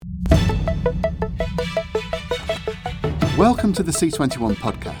Welcome to the C21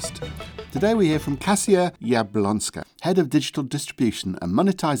 podcast. Today we hear from Kasia Jablonska, Head of Digital Distribution and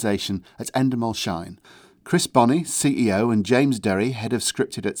Monetization at Endemol Shine, Chris Bonney, CEO, and James Derry, Head of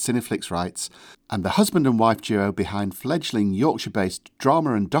Scripted at Cineflix Rights, and the husband and wife duo behind fledgling Yorkshire-based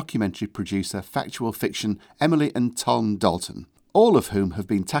drama and documentary producer Factual Fiction, Emily and Tom Dalton, all of whom have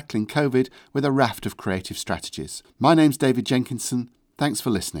been tackling COVID with a raft of creative strategies. My name's David Jenkinson. Thanks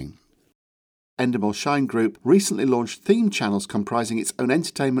for listening. Endemol Shine Group recently launched theme channels comprising its own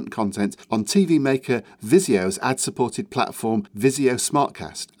entertainment content on TV maker Vizio's ad-supported platform Vizio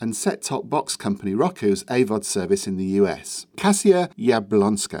Smartcast and set-top box company Roku's AVOD service in the US. Kasia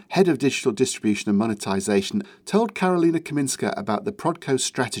Jablonska, Head of Digital Distribution and Monetization, told Karolina Kaminska about the Prodco's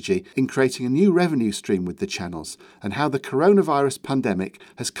strategy in creating a new revenue stream with the channels and how the coronavirus pandemic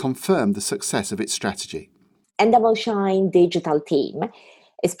has confirmed the success of its strategy. Endemol Shine digital team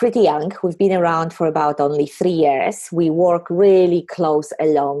is pretty young. We've been around for about only 3 years. We work really close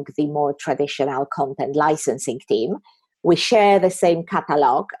along the more traditional content licensing team. We share the same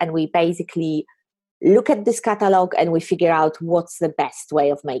catalog and we basically look at this catalog and we figure out what's the best way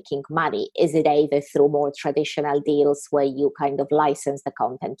of making money. Is it either through more traditional deals where you kind of license the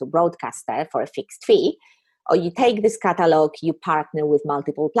content to broadcaster for a fixed fee, or you take this catalog, you partner with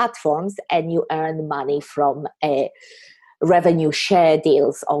multiple platforms and you earn money from revenue share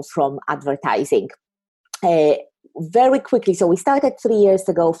deals or from advertising. Very quickly, so we started 3 years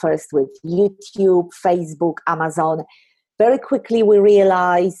ago first with YouTube, Facebook, Amazon. Very quickly we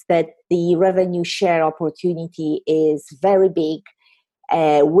realized that the revenue share opportunity is very big,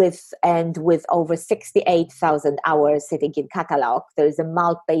 with over 68,000 hours sitting in catalog. There is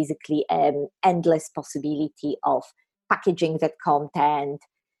basically endless possibility of packaging that content,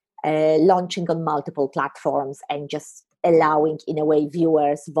 launching on multiple platforms, and just allowing, in a way,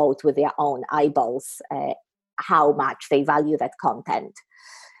 viewers vote with their own eyeballs how much they value that content.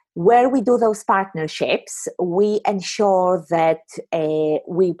 Where we do those partnerships, we ensure that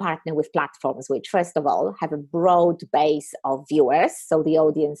we partner with platforms which, first of all, have a broad base of viewers, so the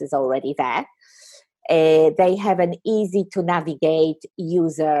audience is already there. They have an easy to navigate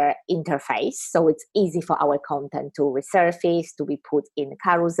user interface, so it's easy for our content to resurface, to be put in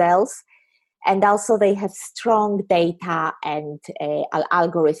carousels. And also they have strong data and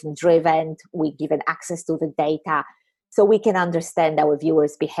algorithm driven. We give an access to the data so we can understand our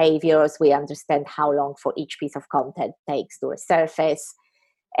viewers' behaviors. We understand how long for each piece of content takes to resurface.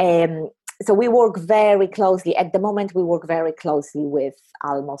 So we work very closely. At the moment, we work very closely with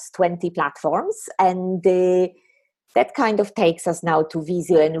almost 20 platforms. And that kind of takes us now to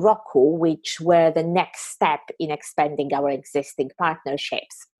Vizio and Roku, which were the next step in expanding our existing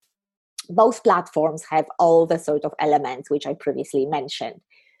partnerships. Both platforms have all the sort of elements which I previously mentioned.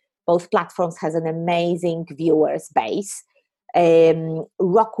 Both platforms has an amazing viewers base.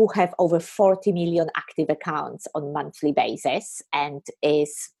 Roku have over 40 million active accounts on monthly basis and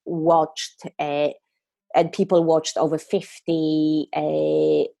is watched, and people watched over 50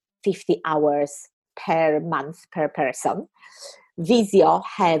 hours per month per person. Vizio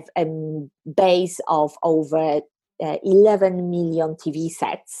have a base of over 11 million TV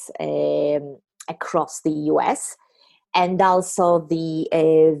sets across the US. And also the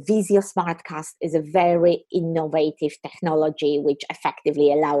Vizio Smartcast is a very innovative technology which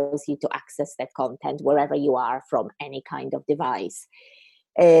effectively allows you to access that content wherever you are from any kind of device.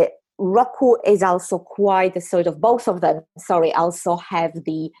 Roku is also quite a sort of, both of them, also have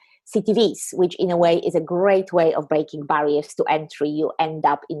the CTVs, which in a way is a great way of breaking barriers to entry. You end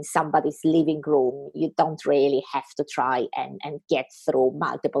up in somebody's living room. You don't really have to try and get through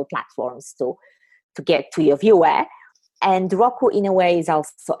multiple platforms to get to your viewer. And Roku, in a way, is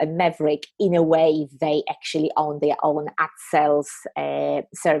also a maverick. In a way, they actually own their own ad sales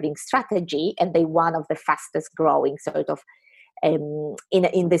serving strategy, and they're one of the fastest growing sort of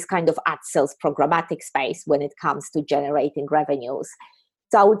in this kind of ad sales programmatic space when it comes to generating revenues.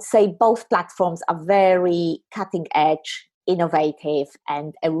 So I would say both platforms are very cutting edge, innovative,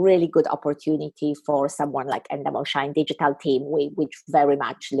 and a really good opportunity for someone like Endemol Shine digital team, which very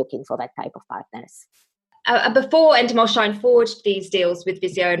much looking for that type of partners. Before Endemol Shine forged these deals with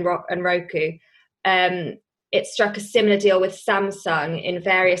Vizio and Roku, it struck a similar deal with Samsung in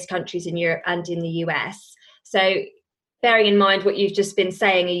various countries in Europe and in the US. So bearing in mind what you've just been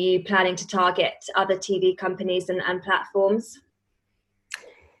saying, are you planning to target other TV companies and platforms?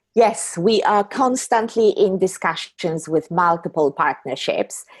 Yes, we are constantly in discussions with multiple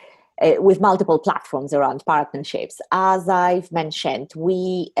partnerships, with multiple platforms around partnerships. As I've mentioned,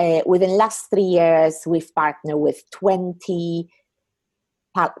 we within the last 3 years, we've partnered with 20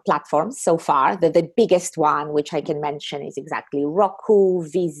 platforms so far. The biggest one, which I can mention, is exactly Roku,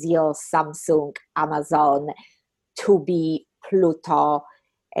 Vizio, Samsung, Amazon, Tubi, Pluto,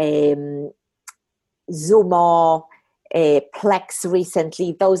 Zumo, Plex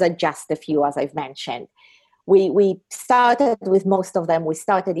recently. Those are just a few, as I've mentioned. We started with most of them. We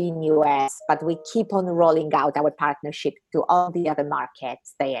started in US, but we keep on rolling out our partnership to all the other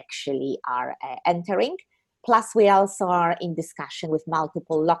markets they actually are entering. Plus, we also are in discussion with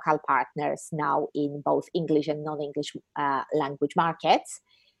multiple local partners now in both English and non-English language markets.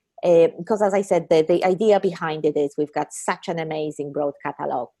 Because, as I said, the idea behind it is we've got such an amazing broad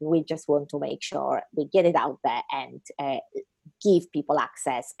catalog. We just want to make sure we get it out there and give people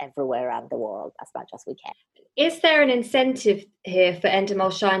access everywhere around the world as much as we can. Is there an incentive here for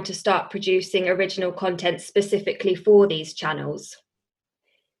Endemol Shine to start producing original content specifically for these channels?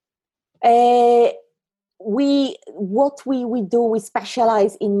 We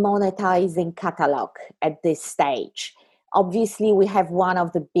specialize in monetizing catalog at this stage. Obviously, we have one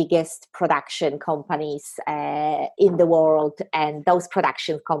of the biggest production companies in the world, and those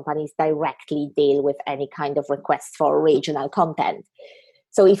production companies directly deal with any kind of request for original content.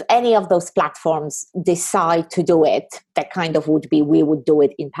 So if any of those platforms decide to do it, that kind of we would do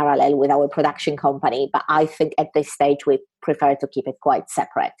it in parallel with our production company. But I think at this stage, we prefer to keep it quite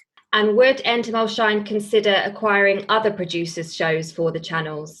separate. And would Endemol Shine consider acquiring other producers' shows for the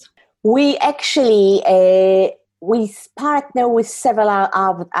channels? We actually we partner with several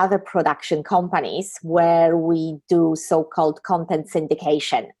other production companies where we do so-called content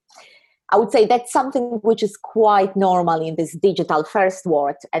syndication. I would say that's something which is quite normal in this digital first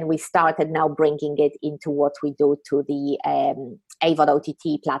world, and we started now bringing it into what we do to the AVOD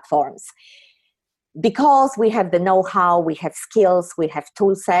OTT platforms. Because we have the know-how, we have skills, we have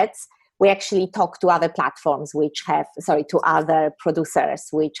tool sets, we actually talk to other platforms to other producers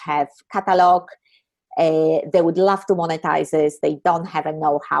which have catalog. They would love to monetize this. They don't have a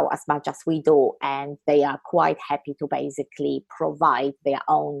know-how as much as we do, and they are quite happy to basically provide their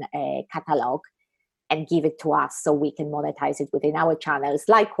own catalog and give it to us so we can monetize it within our channels.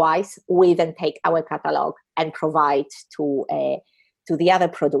 Likewise, we then take our catalog and provide to the other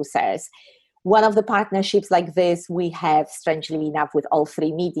producers. One of the partnerships like this we have, strangely enough, with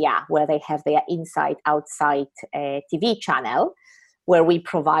All3Media, where they have their Inside Outside TV channel, where we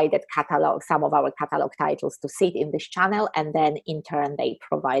provided some of our catalog titles to sit in this channel, and then in turn they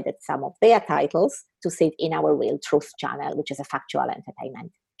provided some of their titles to sit in our Real Truth channel, which is a factual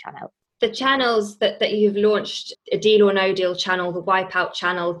entertainment channel. The channels that you've launched, a Deal or No Deal channel, the Wipeout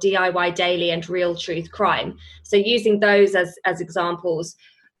channel, DIY Daily and Real Truth Crime. So using those as examples,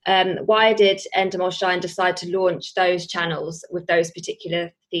 why did Endemol Shine decide to launch those channels with those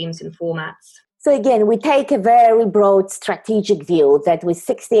particular themes and formats? So again, we take a very broad strategic view that with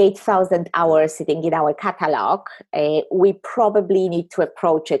 68,000 hours sitting in our catalog, we probably need to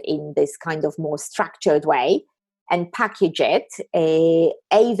approach it in this kind of more structured way and package it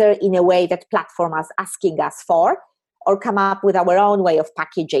either in a way that platform is asking us for, or come up with our own way of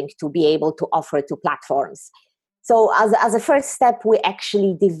packaging to be able to offer to platforms. So as a first step, we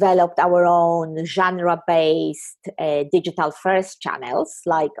actually developed our own genre-based digital first channels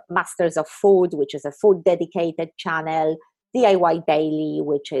like Masters of Food, which is a food dedicated channel, DIY Daily,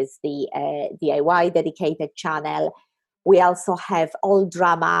 which is the DIY dedicated channel. We also have All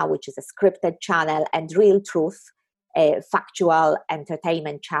Drama, which is a scripted channel, and Real Truth, a factual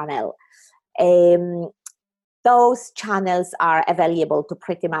entertainment channel. Those channels are available to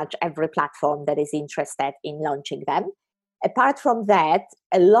pretty much every platform that is interested in launching them. Apart from that,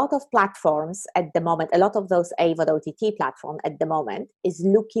 a lot of platforms at the moment, a lot of those AVOD OTT platforms at the moment is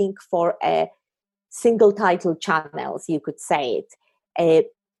looking for a single title channels, you could say it.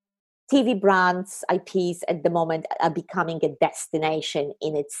 TV brands, IPs at the moment are becoming a destination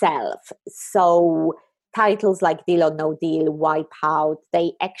in itself. So titles like Deal or No Deal, Wipeout,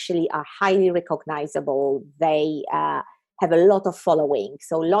 they actually are highly recognizable. They have a lot of following.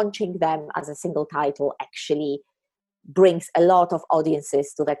 So launching them as a single title actually brings a lot of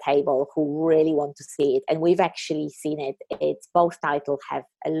audiences to the table who really want to see it. And we've actually seen it. It's both titles have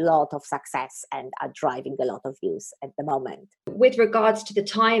a lot of success and are driving a lot of views at the moment. With regards to the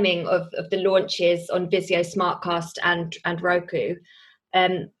timing of the launches on Vizio, Smartcast and Roku,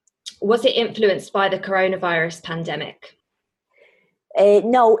 was it influenced by the coronavirus pandemic?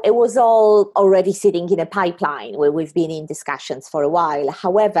 No, it was all already sitting in a pipeline where we've been in discussions for a while.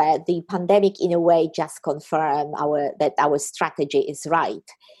 However, the pandemic in a way just confirmed that our strategy is right.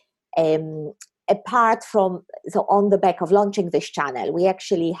 Apart from, so on the back of launching this channel, we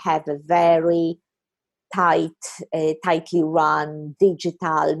actually have a very tightly run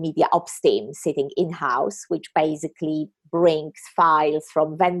digital media ops team sitting in-house, which basically brings files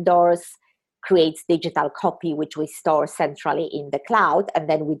from vendors, creates digital copy, which we store centrally in the cloud, and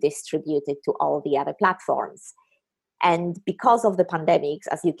then we distribute it to all the other platforms. And because of the pandemics,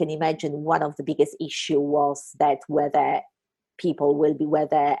 as you can imagine, one of the biggest issue was that whether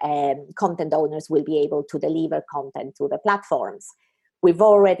content owners will be able to deliver content to the platforms. We've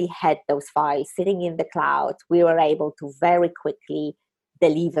already had those files sitting in the cloud. We were able to very quickly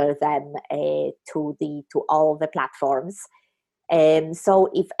deliver them to all the platforms. So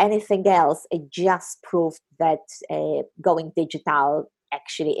if anything else, it just proved that going digital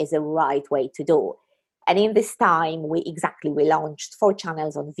actually is a right way to do. And in this time, we launched 4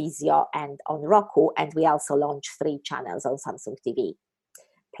 channels on Vizio and on Roku, and we also launched 3 channels on Samsung TV.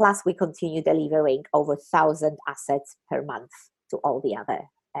 Plus, we continue delivering over 1,000 assets per month to all the other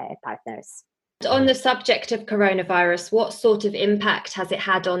partners. On the subject of coronavirus, what sort of impact has it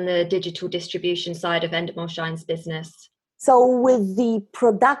had on the digital distribution side of Endemol Shine's business? So with the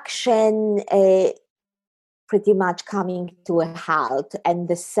production pretty much coming to a halt and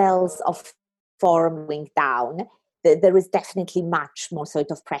the sales of form going down, there is definitely much more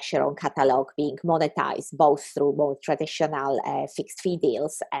sort of pressure on catalog being monetized, both through more traditional fixed fee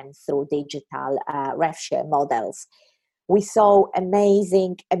deals and through digital rev share models. We saw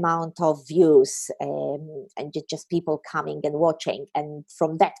amazing amount of views and just people coming and watching. And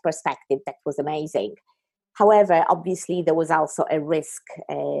from that perspective, that was amazing. However, obviously, there was also a risk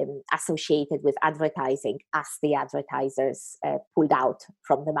associated with advertising as the advertisers pulled out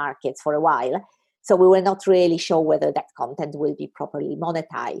from the markets for a while. So we were not really sure whether that content will be properly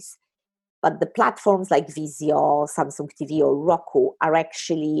monetized. But the platforms like Vizio, Samsung TV or Roku are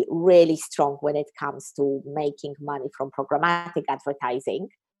actually really strong when it comes to making money from programmatic advertising,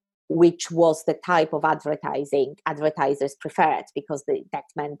 which was the type of advertising advertisers preferred, because that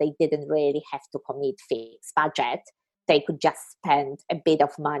meant they didn't really have to commit fixed budget. They could just spend a bit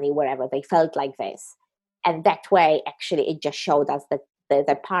of money wherever they felt like this. And that way, actually, it just showed us that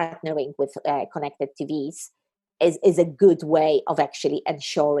the partnering with connected TVs is a good way of actually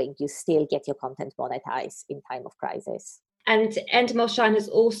ensuring you still get your content monetized in time of crisis. And Endemol Shine has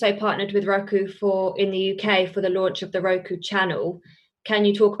also partnered with Roku in the UK for the launch of the Roku channel. Can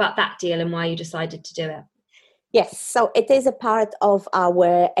you talk about that deal and why you decided to do it? Yes, so it is a part of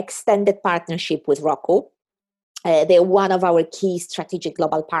our extended partnership with Roku. They're one of our key strategic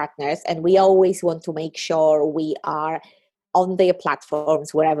global partners, and we always want to make sure we are on their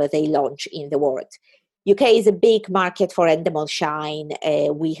platforms wherever they launch in the world. UK is a big market for Endemol Shine.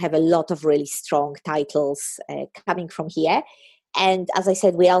 We have a lot of really strong titles coming from here. And as I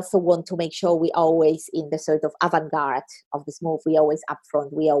said, we also want to make sure we always in the sort of avant-garde of this move. We always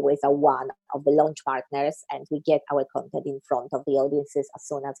upfront. We always are one of the launch partners, and we get our content in front of the audiences as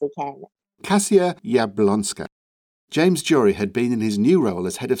soon as we can. Kasia Jablonska. James Jury had been in his new role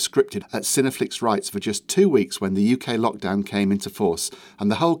as head of scripted at Cineflix Rights for just 2 weeks when the UK lockdown came into force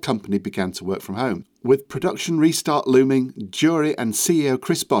and the whole company began to work from home. With production restart looming, Jury and CEO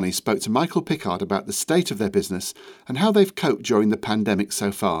Chris Bonney spoke to Michael Pickard about the state of their business and how they've coped during the pandemic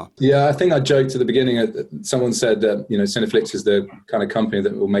so far. Yeah, I think I joked at the beginning. Someone said, Cineflix is the kind of company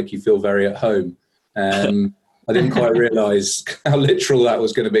that will make you feel very at home. I didn't quite realise how literal that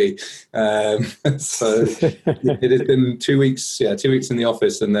was going to be. So it has been 2 weeks, 2 weeks in the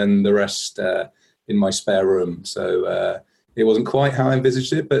office and then the rest in my spare room. So it wasn't quite how I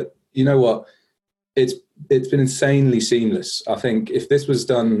envisaged it, but you know what? It's been insanely seamless. I think if this was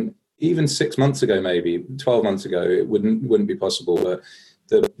done even 6 months ago, maybe 12 months ago, it wouldn't be possible. But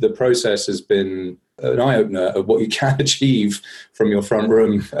the process has been an eye-opener of what you can achieve from your front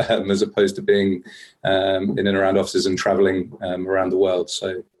room as opposed to being in and around offices and traveling around the world.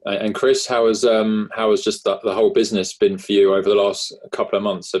 So, and Chris, how has just the whole business been for you over the last couple of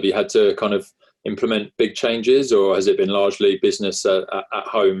months? Have you had to kind of implement big changes, or has it been largely business at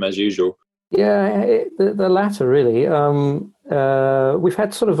home as usual? Yeah, the latter really. We've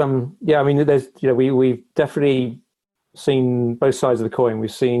had sort of there's we've definitely seen both sides of the coin.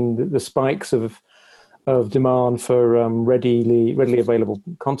 We've seen the spikes of demand for readily available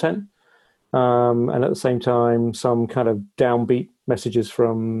content, and at the same time some kind of downbeat messages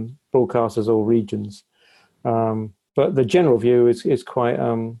from broadcasters or regions. But the general view is quite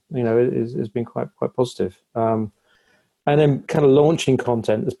has been quite positive. And then kind of launching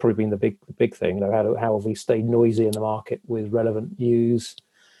content has probably been the big thing. How have we stayed noisy in the market with relevant news?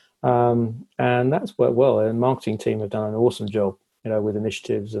 And that's worked well. And the marketing team have done an awesome job, with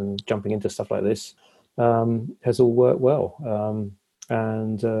initiatives and jumping into stuff like this. Has all worked well.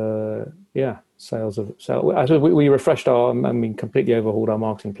 and sales. We refreshed completely overhauled our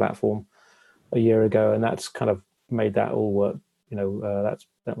marketing platform a year ago, and that's kind of made that all work.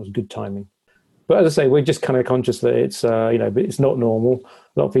 That was good timing. But as I say, we're just kind of conscious that it's it's not normal.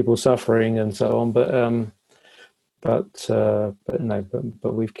 A lot of people suffering and so on, but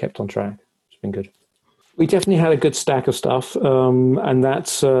we've kept on track. It's been good. We definitely had a good stack of stuff, and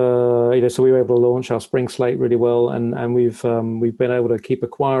that's so we were able to launch our spring slate really well, and we've been able to keep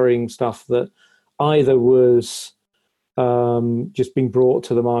acquiring stuff that either was just being brought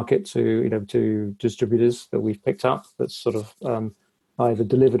to the market to distributors that we've picked up, that's sort of either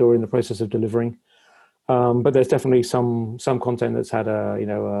delivered or in the process of delivering. But there's definitely some content that's had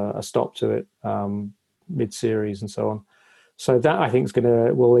a stop to it mid-series and so on. So that I think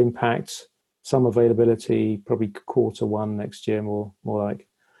will impact some availability, probably Q1 next year, more like.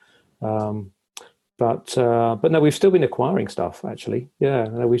 But no, we've still been acquiring stuff actually. Yeah,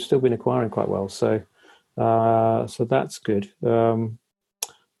 no, we've still been acquiring quite well. So that's good.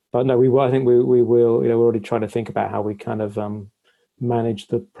 But no, I think we will. We're already trying to think about how we kind of manage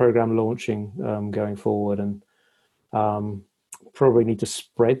the program launching going forward, and probably need to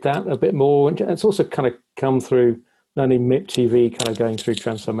spread that a bit more. And it's also kind of come through not only MIP TV kind of going through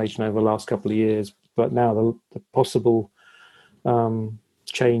transformation over the last couple of years, but now the possible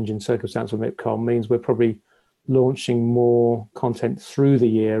change in circumstance with MIPCOM means we're probably launching more content through the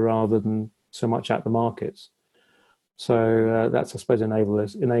year rather than so much at the markets. So that's, I suppose,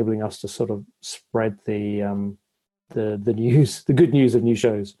 enabling us to sort of spread the news, the good news of new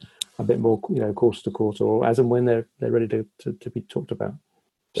shows, a bit more, quarter to quarter, or as and when they're ready to be talked about.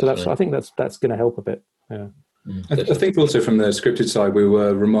 So I think that's going to help a bit. Yeah. I think also from the scripted side, we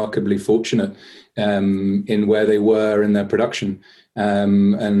were remarkably fortunate in where they were in their production,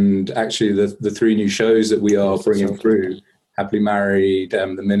 and actually the three new shows that we are bringing through, Happily Married,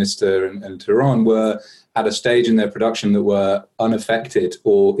 The Minister, and Tehran, were at a stage in their production that were unaffected,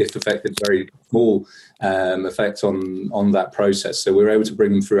 or if affected, very small effect on that process. So we were able to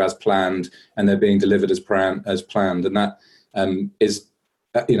bring them through as planned, and they're being delivered as planned, and that is.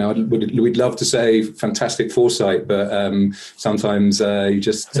 We'd love to say fantastic foresight, but sometimes we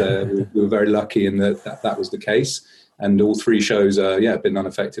were very lucky in that was the case, and all three shows have been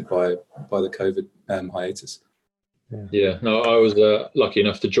unaffected by the COVID hiatus. Yeah, no, I was lucky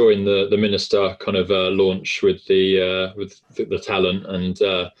enough to join the Minister kind of launch with the talent, and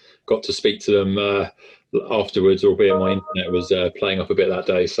got to speak to them afterwards, albeit my internet was playing up a bit that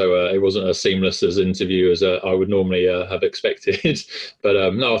day, so it wasn't as seamless as interview as I would normally have expected.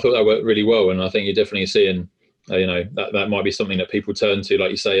 But no, I thought that worked really well, and I think you're definitely seeing that might be something that people turn to,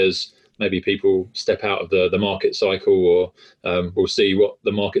 like you say, as maybe people step out of the market cycle, or we'll see what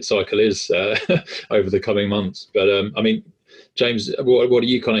the market cycle is over the coming months. But I mean, James, what are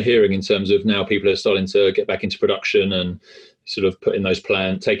you kind of hearing in terms of now people are starting to get back into production and sort of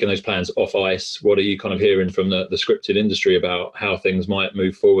taking those plans off ice? What are you kind of hearing from the scripted industry about how things might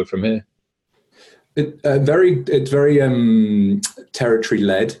move forward from here? It's very territory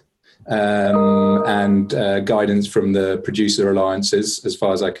led, and guidance from the producer alliances, as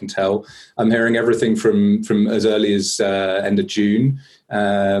far as I can tell. I'm hearing everything from as early as end of June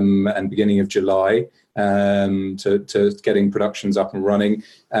and beginning of July to getting productions up and running.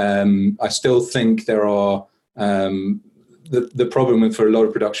 I still think there are the problem for a lot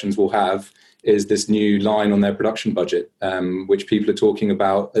of productions will have is this new line on their production budget, which people are talking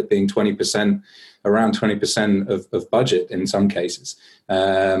about it being around 20% of budget in some cases.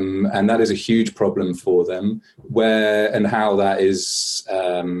 And that is a huge problem for them, where and how that is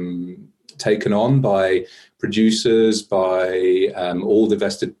taken on by producers, by all the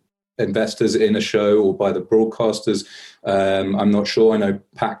vested investors in a show, or by the broadcasters. I'm not sure. I know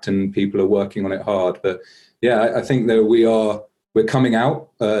PACT and people are working on it hard, but yeah, I think that we're coming out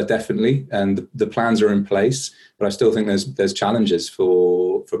definitely, and the plans are in place. But I still think there's challenges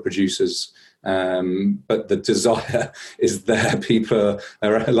for producers. But the desire is there. People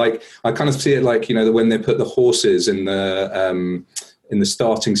are like, I kind of see it like when they put the horses in the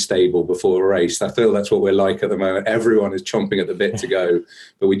starting stable before a race. I feel that's what we're like at the moment. Everyone is chomping at the bit to go,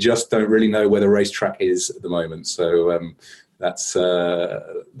 but we just don't really know where the racetrack is at the moment. So that's.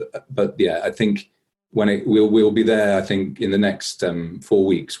 But yeah, I think. When we'll be there, I think in the next 4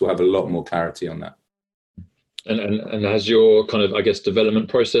 weeks, we'll have a lot more clarity on that. And has your kind of, I guess, development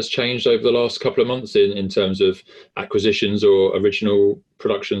process changed over the last couple of months in terms of acquisitions or original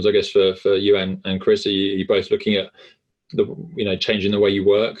productions? I guess for you and Chris, are you both looking at changing the way you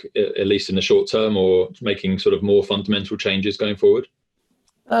work, at least in the short term, or making sort of more fundamental changes going forward?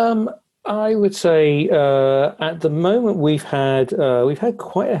 I would say at the moment we've had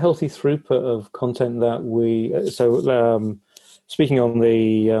quite a healthy throughput of content that speaking on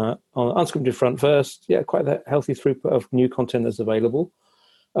the on unscripted front first, yeah, quite a healthy throughput of new content that's available.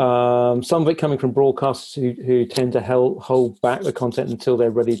 Some of it coming from broadcasters who tend to hold back the content until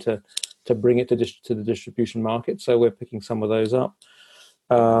they're ready to bring it to the distribution market. So we're picking some of those up.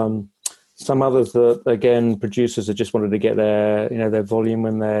 Some others that, again, producers have just wanted to get their volume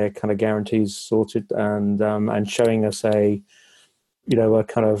and their kind of guarantees sorted, and showing us a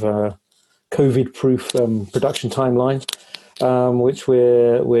kind of a COVID-proof production timeline, which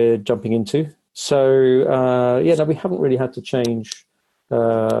we're jumping into. So we haven't really had to change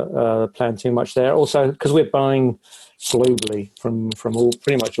plan too much there. Also, because we're buying globally from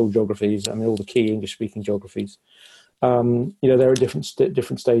pretty much all geographies. I mean, all the key English-speaking geographies. There are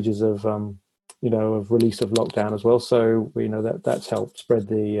different stages of of release of lockdown as well. So that's helped spread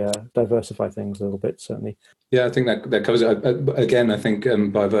diversify things a little bit, certainly. Yeah, I think that covers it. Again, I think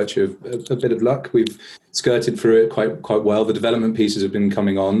by virtue of a bit of luck, we've skirted through it quite well. The development pieces have been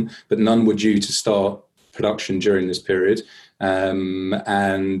coming on, but none were due to start production during this period.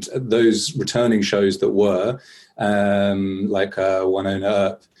 And those returning shows that were, like One on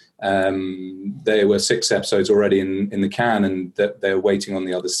Earth, there were 6 episodes already in the can, and they're waiting on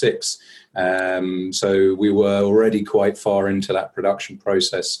the other 6. So we were already quite far into that production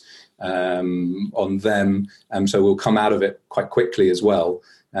process on them, so we'll come out of it quite quickly as well.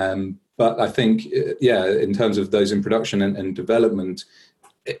 But I think, in terms of those in production and development,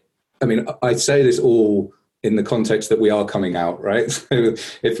 I'd say this all in the context that we are coming out, right? So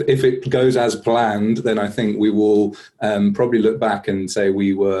if it goes as planned, then I think we will probably look back and say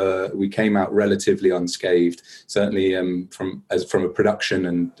we came out relatively unscathed, certainly from a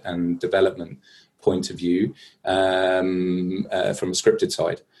production and development point of view, from a scripted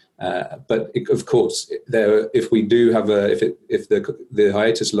side. But of course, if we do have if the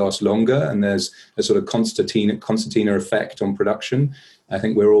hiatus lasts longer and there's a sort of concertina effect on production, I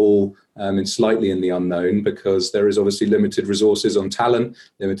think we're all slightly in the unknown, because there is obviously limited resources on talent,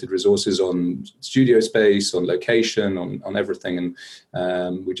 limited resources on studio space, on location, on everything,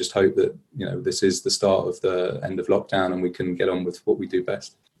 and we just hope that this is the start of the end of lockdown and we can get on with what we do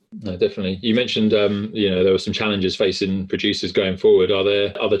best. No, definitely. You mentioned, there were some challenges facing producers going forward. Are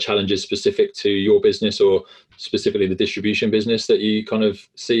there other challenges specific to your business, or specifically the distribution business, that you kind of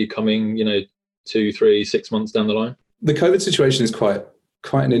see coming, 2, 3, 6 months down the line? The COVID situation is quite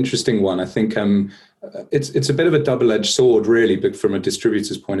an interesting one. I think it's a bit of a double-edged sword, really, but from a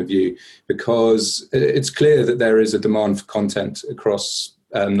distributor's point of view, because it's clear that there is a demand for content across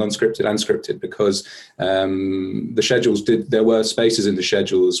non-scripted and scripted, because the schedules there were spaces in the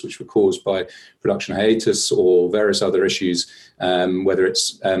schedules which were caused by production hiatus or various other issues, whether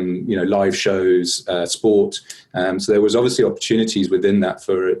it's live shows, sport. So there was obviously opportunities within that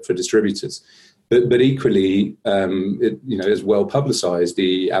for distributors. But equally, it is well publicised.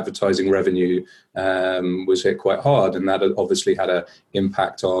 The advertising revenue was hit quite hard, and that obviously had an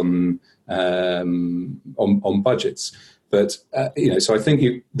impact on budgets. But so I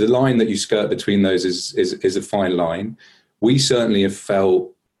think the line that you skirt between those is a fine line. We certainly have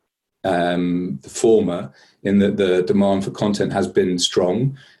felt the former, in that the demand for content has been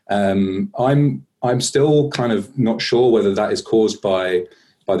strong. I'm still kind of not sure whether that is caused by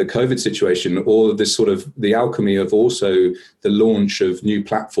the COVID situation, or this sort of the alchemy of also the launch of new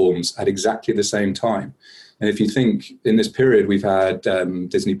platforms at exactly the same time. And if you think, in this period, we've had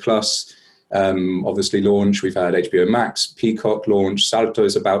Disney Plus obviously launch, we've had HBO Max, Peacock launch, Salto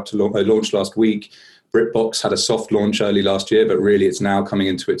is about to launch last week, BritBox had a soft launch early last year, but really it's now coming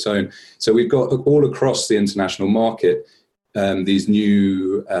into its own. So we've got all across the international market these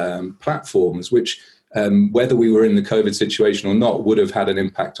new platforms, which whether we were in the COVID situation or not, would have had an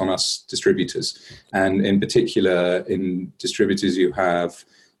impact on us distributors. And in particular, in distributors, you have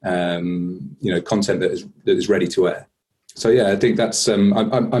content that is ready to air. So I think that's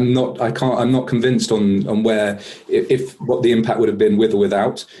I'm not convinced on where if what the impact would have been with or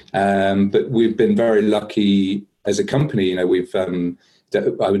without. But we've been very lucky as a company. We've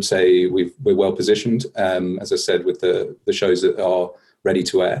I would say we're well positioned, as I said, with the shows that are ready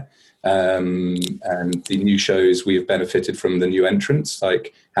to air. And the new shows, we have benefited from the new entrants,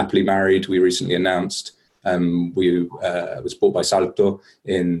 like Happily Married. We recently announced was bought by Salto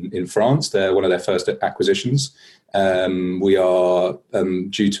in France. They're one of their first acquisitions. We are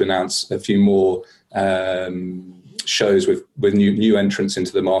due to announce a few more shows with new entrants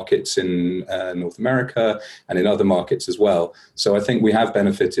into the markets in North America and in other markets as well. So I think we have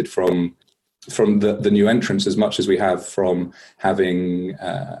benefited from from the new entrants as much as we have from having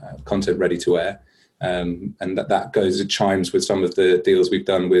content ready to air. And it chimes with some of the deals we've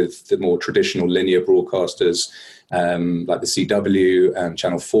done with the more traditional linear broadcasters, like the CW and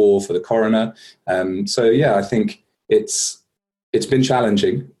Channel 4 for the Coroner. I think it's been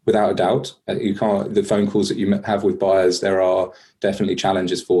challenging without a doubt. The phone calls that you have with buyers, there are definitely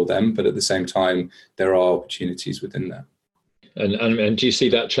challenges for them, but at the same time, there are opportunities within that. And do you see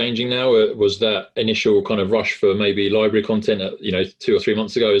that changing now? Was that initial kind of rush for maybe library content, 2 or 3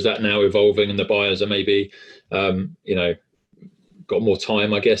 months ago? Is that now evolving, and the buyers are maybe, got more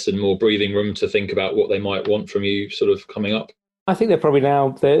time, I guess, and more breathing room to think about what they might want from you, sort of coming up? I think they're probably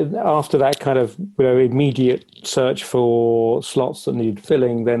now, after that kind of immediate search for slots that need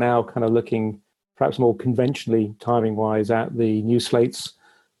filling, they're now kind of looking perhaps more conventionally, timing-wise, at the new slates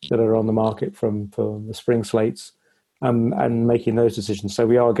that are on the market from the spring slates. And making those decisions. So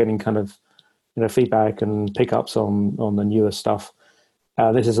we are getting kind of, feedback and pickups on the newer stuff.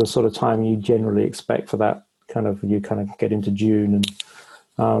 This is a sort of time you generally expect for that you get into June,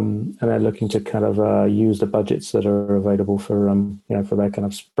 and they're looking to kind of use the budgets that are available for for their kind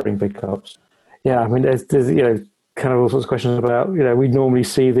of spring pickups. Yeah, I mean, there's kind of all sorts of questions about, we normally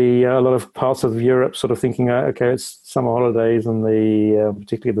see a lot of parts of Europe sort of thinking, okay, it's summer holidays, and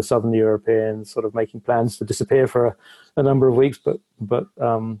particularly the Southern Europeans sort of making plans to disappear for a number of weeks, but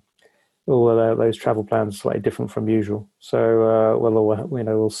all those travel plans are slightly different from usual. So,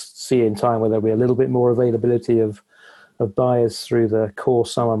 we'll see in time whether there'll be a little bit more availability of buyers through the core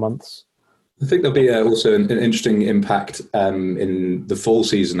summer months. I think there'll be also an interesting impact in the fall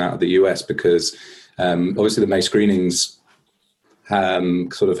season out of the US, because obviously the May screenings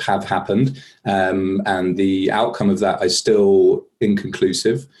sort of have happened, and the outcome of that is still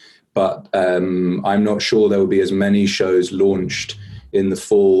inconclusive, but I'm not sure there will be as many shows launched in the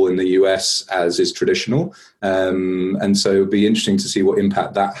fall in the US as is traditional, and so it'll be interesting to see what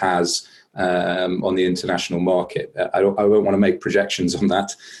impact that has on the international market. I won't want to make projections on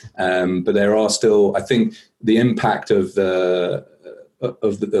that, but there are still, I think, the impact of the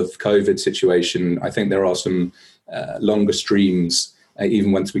COVID situation. I think there are some longer streams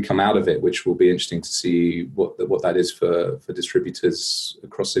even once we come out of it, which will be interesting to see what that is for distributors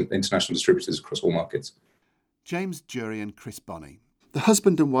across international distributors across all markets. James Durie and Chris Bonney, the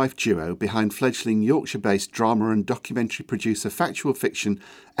husband and wife duo behind fledgling Yorkshire-based drama and documentary producer Factual Fiction,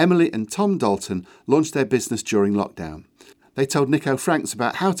 Emily and Tom Dalton, launched their business during lockdown. They told Nico Franks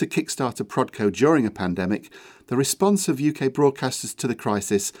about how to kickstart a Prodco during a pandemic, the response of UK broadcasters to the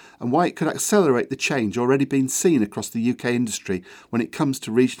crisis, and why it could accelerate the change already being seen across the UK industry when it comes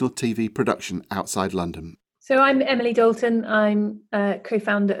to regional TV production outside London. So I'm Emily Dalton. I'm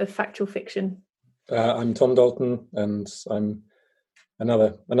co-founder of Factual Fiction. I'm Tom Dalton, and I'm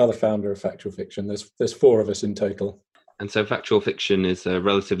another founder of Factual Fiction. There's 4 of us in total. And so Factual Fiction is a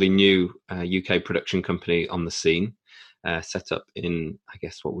relatively new UK production company on the scene. Set up in, I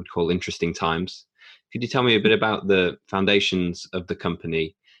guess, what we'd call interesting times. Could you tell me a bit about the foundations of the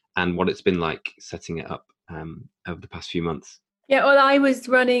company and what it's been like setting it up over the past few months? Yeah, well, I was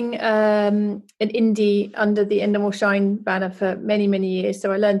running an indie under the Endemol Shine banner for many, many years,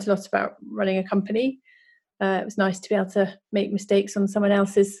 so I learned a lot about running a company. It was nice to be able to make mistakes on someone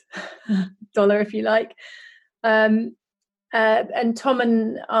else's dollar, if you like. And Tom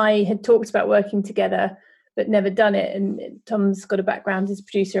and I had talked about working together, but never done it. And Tom's got a background as a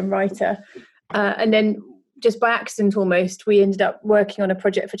producer and writer. And then just by accident almost, we ended up working on a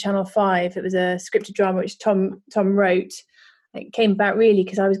project for Channel 5. It was a scripted drama which Tom wrote. It came about really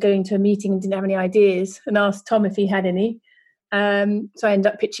because I was going to a meeting and didn't have any ideas and asked Tom if he had any. So I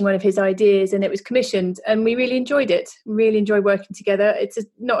ended up pitching one of his ideas and it was commissioned, and we really enjoyed it. Really enjoyed working together. It's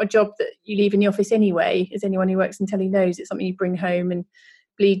not a job that you leave in the office anyway, as anyone who works in telly knows. It's something you bring home and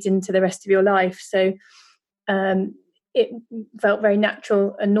bleeds into the rest of your life. So it felt very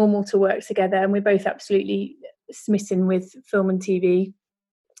natural and normal to work together, and we're both absolutely smitten with film and TV.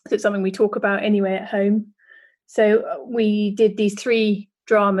 So it's something we talk about anyway at home. So we did these 3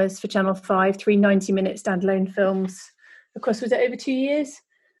 dramas for Channel 5, 3 90-minute standalone films across, was it over 2 years?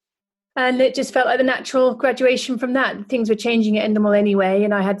 And it just felt like the natural graduation from that. Things were changing at Endemol anyway,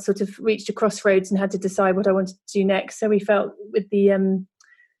 and I had sort of reached a crossroads and had to decide what I wanted to do next. So we felt with the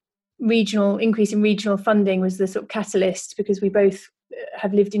increase in regional funding was the sort of catalyst, because we both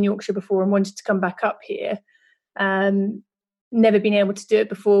have lived in Yorkshire before and wanted to come back up here. Never been able to do it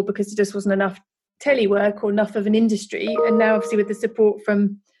before because there just wasn't enough telly work or enough of an industry. And now obviously with the support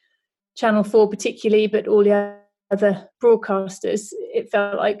from Channel 4 particularly, but all the other broadcasters, it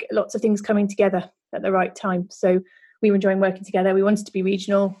felt like lots of things coming together at the right time. So we were enjoying working together. We wanted to be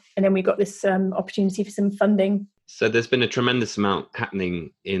regional, and then we got this opportunity for some funding. So there's been a tremendous amount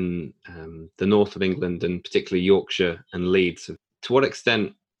happening in the north of England, and particularly Yorkshire and Leeds. To what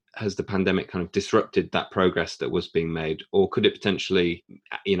extent has the pandemic kind of disrupted that progress that was being made? Or could it potentially,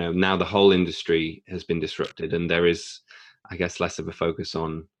 now the whole industry has been disrupted and there is, I guess, less of a focus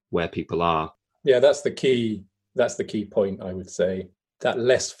on where people are? Yeah, that's the key point, I would say, that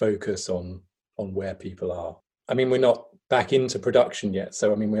less focus on where people are. I mean, we're not back into production yet.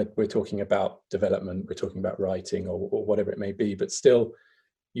 So, I mean, we're talking about development, we're talking about writing or whatever it may be, but still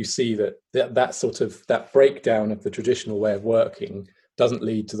you see that sort of, that breakdown of the traditional way of working doesn't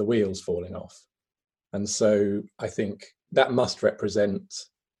lead to the wheels falling off. And so I think that must represent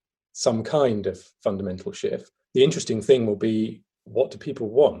some kind of fundamental shift. The interesting thing will be, what do people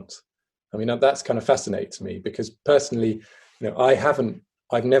want? I mean, that's kind of fascinates me, because personally,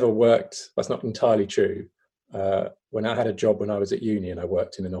 I've never worked, that's not entirely true. When I had a job when I was at uni and I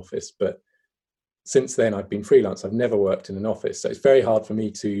worked in an office, but since then I've been freelance. I've never worked in an office. So it's very hard for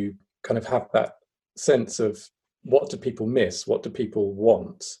me to kind of have that sense of, what do people miss? What do people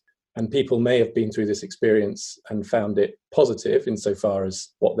want? And people may have been through this experience and found it positive insofar as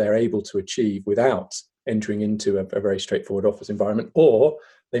what they're able to achieve without entering into a very straightforward office environment, or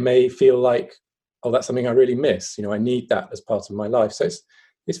they may feel like, oh, that's something I really miss. I need that as part of my life. So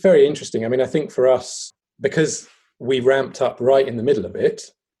it's very interesting. I mean, I think for us, because we ramped up right in the middle of it,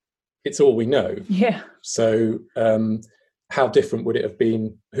 it's all we know. Yeah. So how different would it have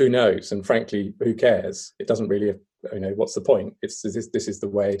been? Who knows? And frankly, who cares? It doesn't really, what's the point? This is the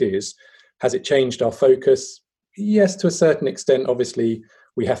way it is. Has it changed our focus? Yes, to a certain extent. Obviously,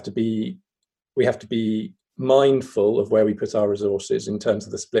 we have to be mindful of where we put our resources in terms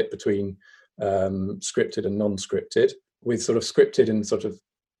of the split between scripted and non-scripted, with sort of scripted and sort of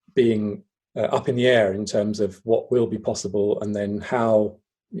being up in the air in terms of what will be possible, and then how,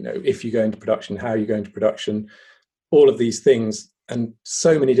 if you go into production, how you go into production, all of these things, and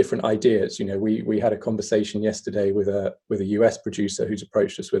so many different ideas. We had a conversation yesterday with a US producer who's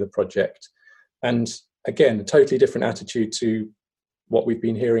approached us with a project, and again, a totally different attitude to what we've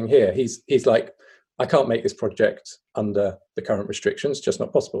been hearing here. He's like, I can't make this project under the current restrictions, just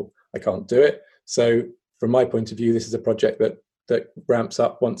not possible. I can't do it. So from my point of view, this is a project that ramps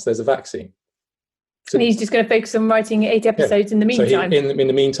up once there's a vaccine. So, and he's just going to focus on writing 8 episodes in the meantime. So in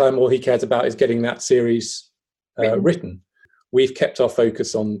the meantime, all he cares about is getting that series written. We've kept our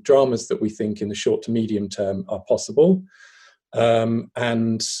focus on dramas that we think in the short to medium term are possible,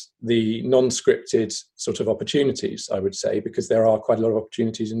 and the non-scripted sort of opportunities, I would say, because there are quite a lot of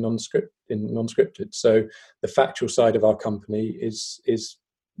opportunities in non-scripted. So the factual side of our company is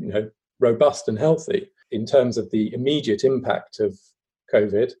robust and healthy. In terms of the immediate impact of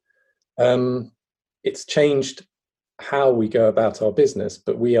COVID, it's changed how we go about our business,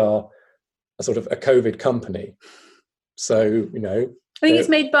 but we are a sort of a COVID company. So, I think it's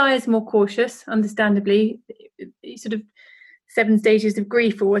made buyers more cautious, understandably. Sort of 7 stages of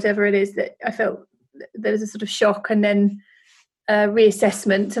grief or whatever it is, that I felt there was a sort of shock and then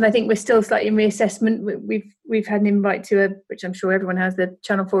reassessment. And I think we're still slightly in reassessment. We've had an invite to which I'm sure everyone has, the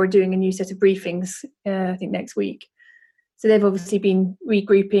Channel 4 are doing a new set of briefings, I think next week. So they've obviously been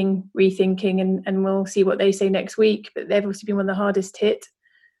regrouping, rethinking, and we'll see what they say next week. But they've obviously been one of the hardest hit.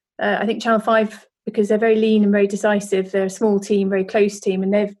 I think Channel 5, because they're very lean and very decisive, they're a small team, very close team,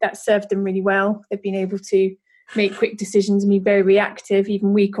 and that served them really well. They've been able to make quick decisions and be very reactive,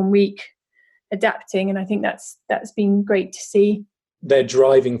 even week on week, adapting. And I think that's been great to see. They're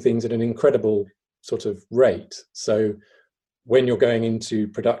driving things at an incredible sort of rate. So when you're going into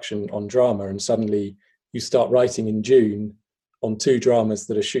production on drama and suddenly you start writing in June on 2 dramas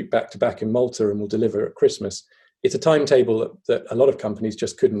that are shoot back to back in Malta and will deliver at Christmas, it's a timetable that a lot of companies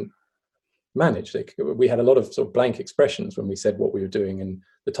just couldn't manage. We had a lot of sort of blank expressions when we said what we were doing and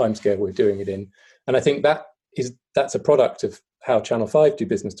the timescale we were doing it in. And I think that's a product of how Channel 5 do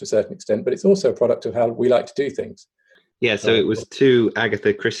business to a certain extent, but it's also a product of how we like to do things. Yeah, so it was 2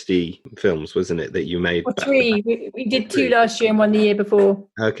 Agatha Christie films, wasn't it, that you made? Or 3. We did 2 last year and 1 the year before.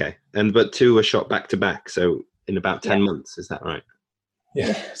 Okay, but 2 were shot back to back, so in about 10 months, is that right?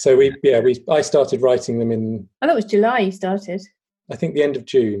 Yeah. So I started writing them in, I thought it was July you started. I think the end of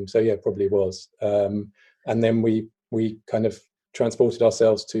June. So yeah, probably was. And then we kind of transported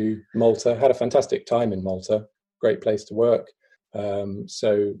ourselves to Malta. Had a fantastic time in Malta. Great place to work.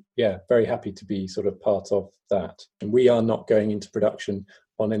 So yeah, very happy to be sort of part of that. And we are not going into production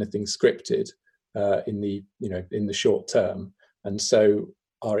on anything scripted in the short term. And so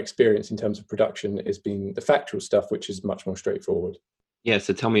our experience in terms of production has been the factual stuff, which is much more straightforward. Yeah,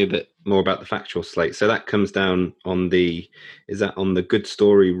 so tell me a bit more about the factual slate. So that comes down on is that on the Good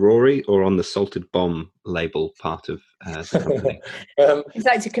Story Rory or on the Salted Bomb label part of the company? It's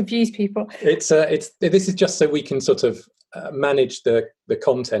like to confuse people. This is just so we can sort of manage the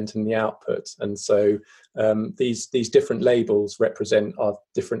content and the output, and so these different labels represent our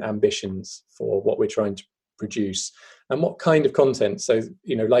different ambitions for what we're trying to produce and what kind of content. So,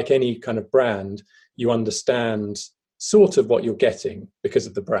 like any kind of brand, you understand sort of what you're getting because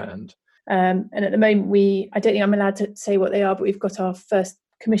of the brand. And at the moment, I don't think I'm allowed to say what they are, but we've got our first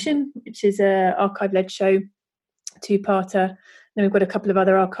commission, which is an archive-led show, 2-parter. Then we've got a couple of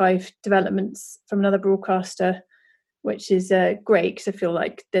other archive developments from another broadcaster, which is great because I feel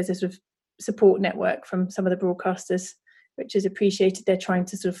like there's a sort of support network from some of the broadcasters, which is appreciated. They're trying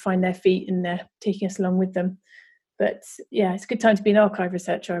to sort of find their feet and they're taking us along with them. But yeah, it's a good time to be an archive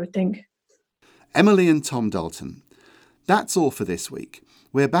researcher, I would think. Emily and Tom Dalton. That's all for this week.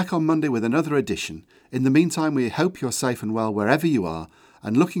 We're back on Monday with another edition. In the meantime, we hope you're safe and well wherever you are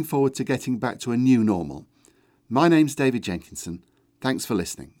and looking forward to getting back to a new normal. My name's David Jenkinson. Thanks for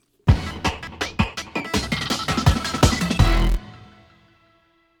listening.